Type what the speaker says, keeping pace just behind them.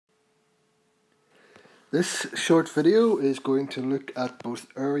This short video is going to look at both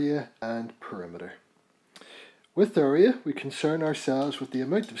area and perimeter. With area, we concern ourselves with the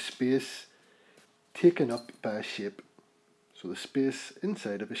amount of space taken up by a shape, so the space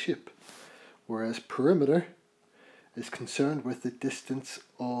inside of a shape, whereas perimeter is concerned with the distance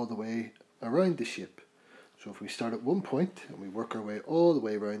all the way around the shape. So if we start at one point and we work our way all the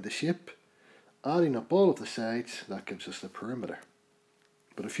way around the shape, adding up all of the sides, that gives us the perimeter.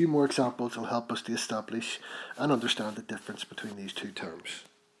 But a few more examples will help us to establish and understand the difference between these two terms.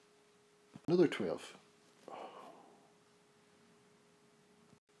 Another 12.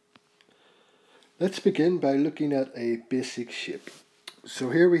 Let's begin by looking at a basic shape. So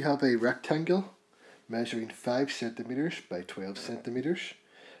here we have a rectangle measuring 5 centimeters by 12 centimeters.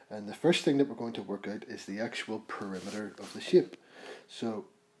 And the first thing that we're going to work out is the actual perimeter of the shape. So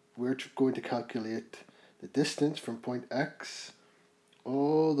we're going to calculate the distance from point X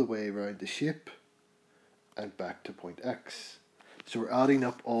all the way around the shape and back to point X. So we're adding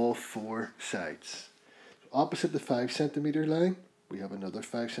up all four sides. So opposite the 5 centimeter line, we have another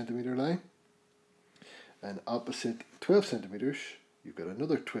 5 centimeter line. And opposite 12 centimeters, you've got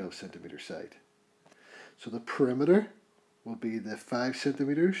another 12 centimeter side. So the perimeter will be the 5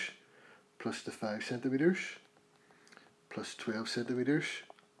 centimeters plus the 5 centimeters plus 12 centimeters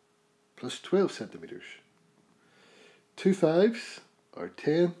plus 12 centimeters. 2 5s are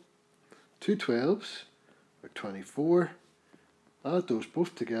 10, 2 12s are 24. Add those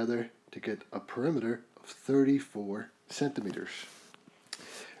both together to get a perimeter of 34 centimeters.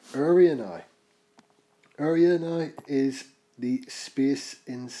 Area now. Area now is the space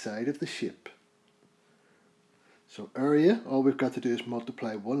inside of the shape. So area, all we've got to do is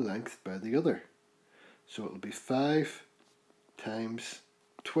multiply one length by the other. So it'll be 5 times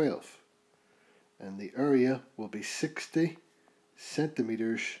 12. And the area will be 60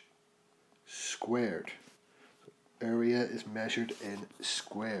 centimeters squared. So area is measured in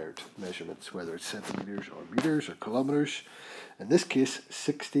squared measurements, whether it's centimeters or meters or kilometers. In this case,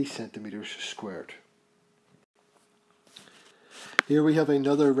 60 centimeters squared. Here we have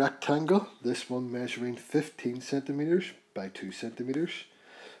another rectangle, this one measuring 15 centimeters by 2 centimeters.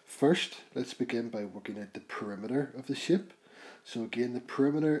 First, let's begin by working out the perimeter of the shape. So again, the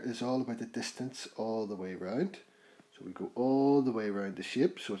perimeter is all about the distance all the way around. So we go all the way around the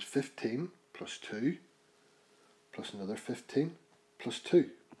shape, so it's 15 plus 2 plus another 15 plus 2.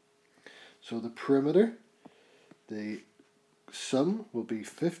 So the perimeter, the sum will be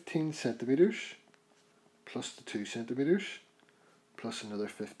 15 centimeters plus the 2 centimeters plus another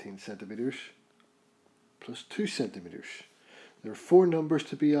 15 centimeters plus 2 centimeters. There are 4 numbers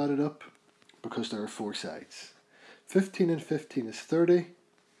to be added up because there are 4 sides. 15 and 15 is 30,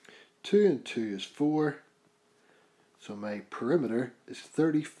 2 and 2 is 4, so my perimeter is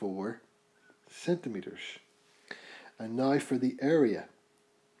 34 centimeters. And now for the area.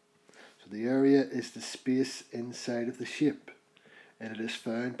 So the area is the space inside of the shape, and it is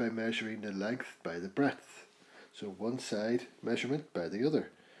found by measuring the length by the breadth. So one side measurement by the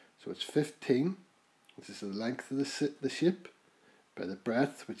other. So it's 15, which is the length of the shape, by the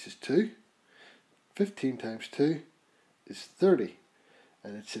breadth, which is 2. 15 times 2 is 30,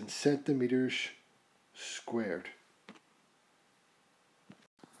 and it's in centimeters squared.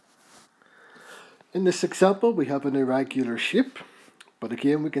 In this example, we have an irregular shape, but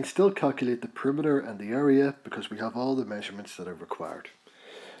again, we can still calculate the perimeter and the area because we have all the measurements that are required.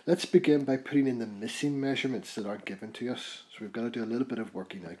 Let's begin by putting in the missing measurements that aren't given to us. So we've got to do a little bit of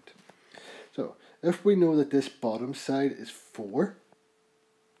working out. So if we know that this bottom side is 4,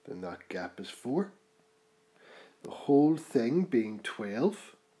 then that gap is 4. The whole thing being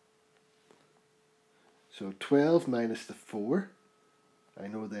 12. So 12 minus the 4. I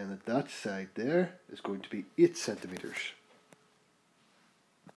know then that that side there is going to be 8 centimeters.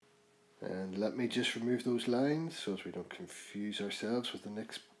 And let me just remove those lines so as we don't confuse ourselves with the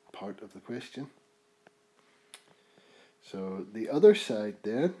next part of the question. So the other side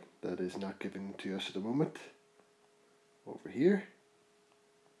then, that is not given to us at the moment, over here,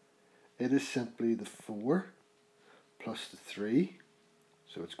 it is simply the 4 plus the 3,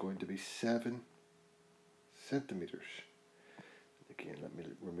 so it's going to be 7 centimeters. Again, let me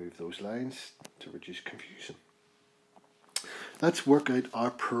remove those lines to reduce confusion. Let's work out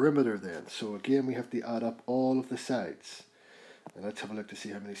our perimeter then. So again, we have to add up all of the sides. And let's have a look to see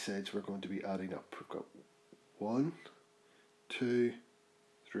how many sides we're going to be adding up. We've got 1, 2,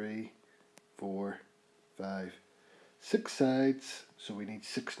 3, 4, 5, 6 sides, so we need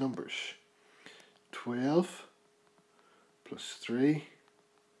 6 numbers. 12 plus 3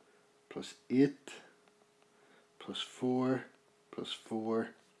 plus 8 plus 4 plus 4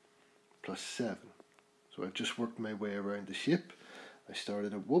 plus 7. So I've just worked my way around the shape. I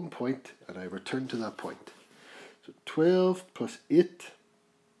started at one point and I returned to that point. So 12 plus 8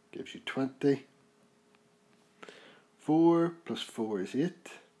 gives you 20. 4 plus 4 is 8.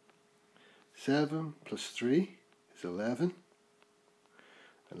 7 plus 3 is 11.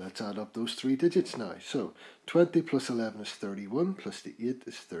 And let's add up those three digits now. So 20 plus 11 is 31, plus the 8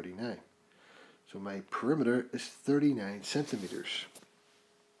 is 39. So my perimeter is 39 centimeters.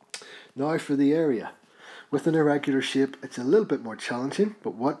 Now for the area. With an irregular shape, it's a little bit more challenging,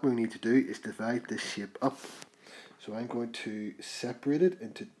 but what we need to do is divide this shape up. So I'm going to separate it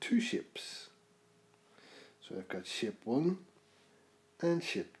into two shapes. So I've got shape 1 and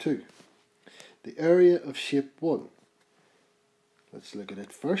shape 2. The area of shape 1, let's look at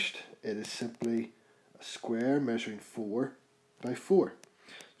it first. It is simply a square measuring 4 by 4.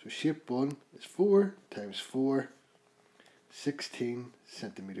 So shape 1 is 4 times 4, 16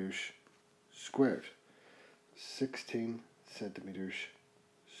 centimeters squared. 16 centimeters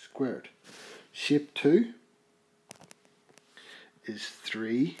squared. Shape 2 is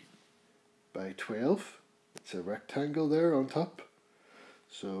 3 by 12. It's a rectangle there on top.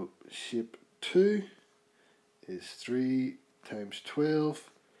 So shape 2 is 3 times 12,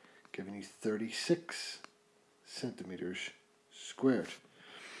 giving you 36 centimeters squared.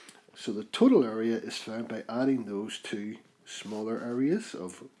 So the total area is found by adding those two smaller areas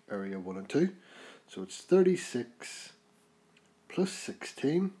of area 1 and 2. So it's 36 plus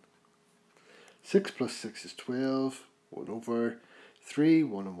 16. 6 plus 6 is 12. 1 over 3.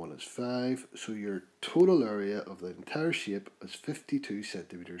 1 and 1 is 5. So your total area of the entire shape is 52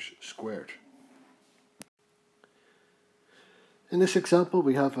 centimeters squared. In this example,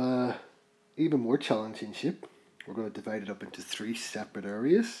 we have a even more challenging shape. We're going to divide it up into three separate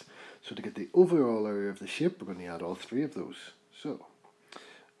areas. So to get the overall area of the shape, we're going to add all three of those. So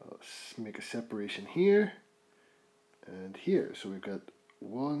let's make a separation here and here. So we've got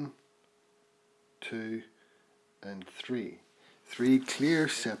 1, 2, and 3. Three clear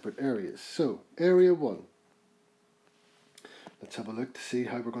separate areas. So area 1. Let's have a look to see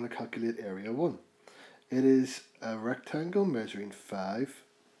how we're going to calculate area 1. It is a rectangle measuring 5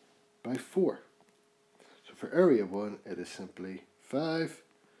 by 4. So for area 1, it is simply 5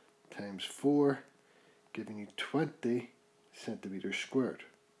 times 4, giving you 20 centimeters squared.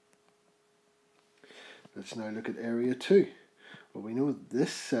 Let's now look at area 2. Well, we know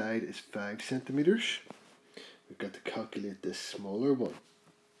this side is 5 centimeters. We've got to calculate this smaller one.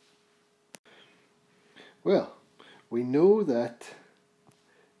 Well, we know that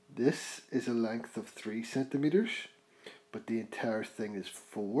this is a length of 3 centimeters, but the entire thing is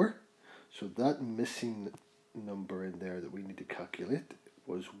 4. So that missing number in there that we need to calculate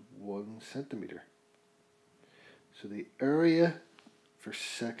was 1 centimeter. So the area for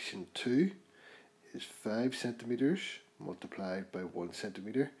section 2 is 5 centimeters multiplied by 1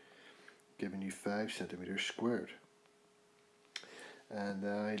 centimeter, giving you 5 centimeters squared. And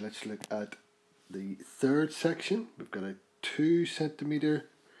now let's look at the third section. We've got a 2 centimeter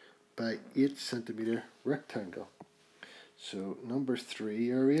by 8 centimeter rectangle. So number 3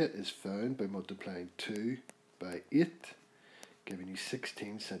 area is found by multiplying 2 by 8, giving you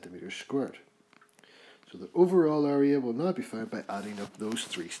 16 centimeters squared. So the overall area will now be found by adding up those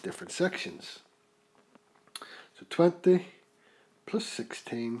three different sections. So 20 plus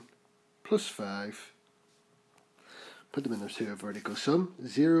 16 plus 5, put them into a vertical sum.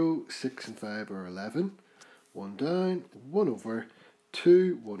 0, 6 and 5 are 11. 1 down, 1 over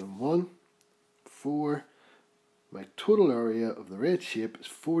 2, 1 and 1, 4. My total area of the red shape is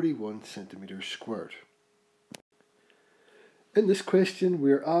 41 centimeters squared. In this question,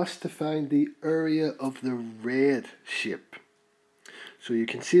 we are asked to find the area of the red shape. So you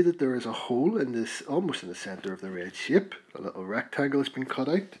can see that there is a hole in this, almost in the center of the red shape. A little rectangle has been cut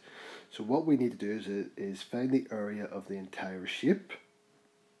out. So what we need to do is find the area of the entire shape.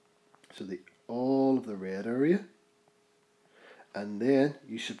 So all of the red area. And then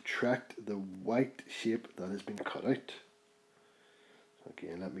you subtract the white shape that has been cut out. So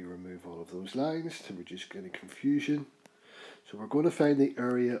again, let me remove all of those lines to reduce any confusion. So we're going to find the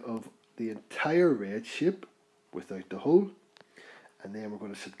area of the entire red shape without the hole, and then we're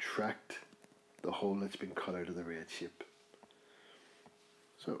going to subtract the hole that's been cut out of the red shape.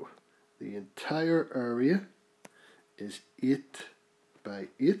 So the entire area is 8 by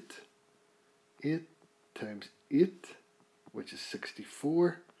 8, 8 times 8, which is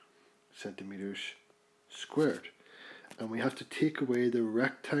 64 centimeters squared. And we have to take away the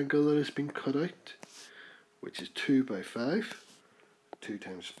rectangle that has been cut out, which is 2 by 5. 2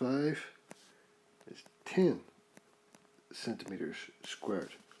 times 5 is 10 centimeters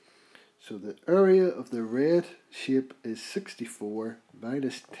squared. So the area of the red shape is 64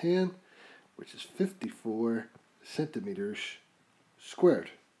 minus 10, which is 54 centimeters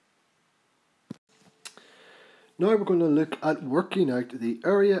squared. Now we're going to look at working out the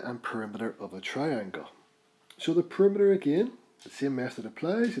area and perimeter of a triangle. So the perimeter again, the same method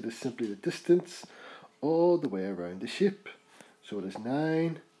applies. It is simply the distance all the way around the shape. So it is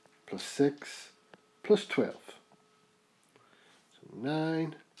 9 plus 6 plus 12. So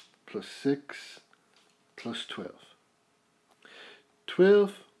 9 plus 6 plus 12.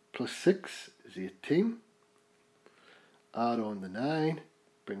 12 plus 6 is 18. Add on the 9,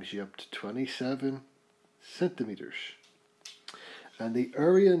 brings you up to 27 centimeters. And the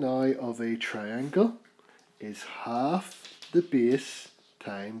area now of a triangle is half the base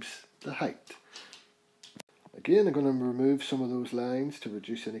times the height. Again, I'm going to remove some of those lines to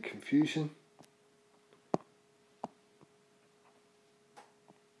reduce any confusion.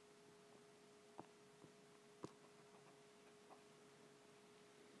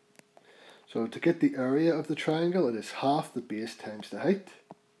 So to get the area of the triangle, it is half the base times the height.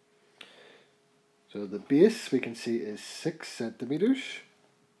 So the base we can see is 6 centimeters.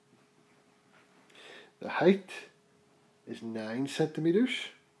 The height is 9 centimeters.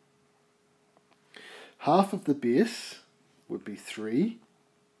 Half of the base would be 3.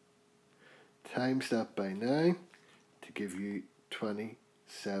 Times that by 9 to give you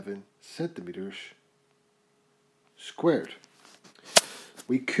 27 centimeters squared.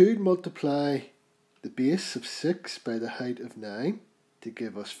 We could multiply the base of 6 by the height of 9 to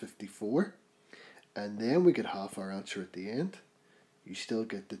give us 54, and then we get half our answer at the end. You still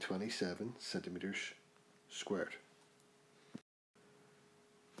get the 27 centimeters squared.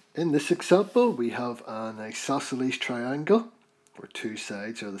 In this example, we have an isosceles triangle where two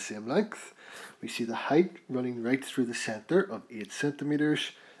sides are the same length. We see the height running right through the centre of 8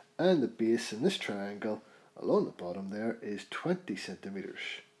 centimeters, and the base in this triangle along the bottom there is 20 centimeters.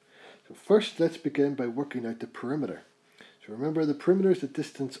 So first let's begin by working out the perimeter. So remember, the perimeter is the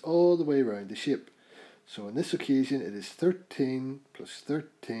distance all the way around the shape. So on this occasion it is 13 plus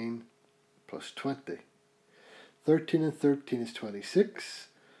 13 plus 20. 13 and 13 is 26,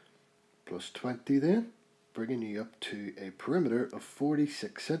 plus 20 then, bringing you up to a perimeter of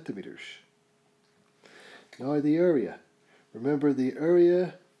 46 centimeters. Now the area. Remember, the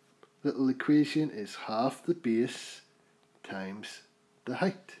area little equation is half the base times the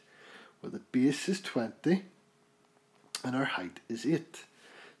height. Well, the base is 20 and our height is 8.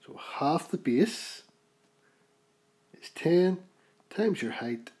 So half the base is 10 times your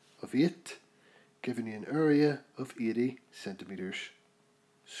height of 8, giving you an area of 80 centimeters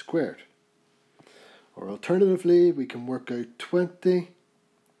squared. Or alternatively, we can work out 20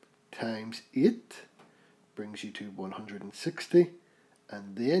 times 8 brings you to 160,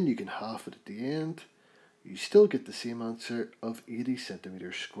 and then you can half it at the end. You still get the same answer of 80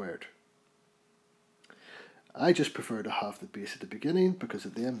 centimeters squared. I just prefer to half the base at the beginning because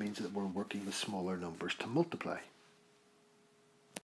it then means that we're working with smaller numbers to multiply.